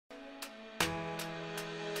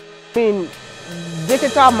I mean,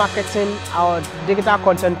 digital marketing or digital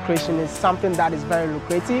content creation is something that is very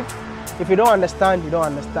lucrative. If you don't understand, you don't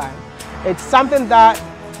understand. It's something that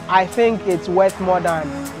I think it's worth more than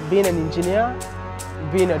being an engineer,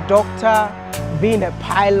 being a doctor, being a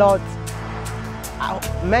pilot. I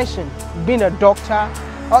mentioned being a doctor.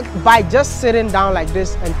 By just sitting down like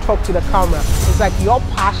this and talk to the camera, it's like your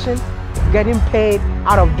passion getting paid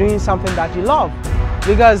out of doing something that you love.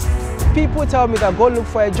 Because people tell me that go look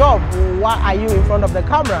for a job. Why are you in front of the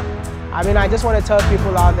camera? I mean, I just want to tell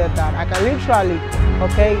people out there that I can literally,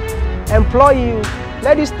 okay, employ you,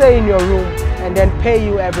 let you stay in your room and then pay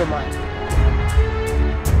you every month.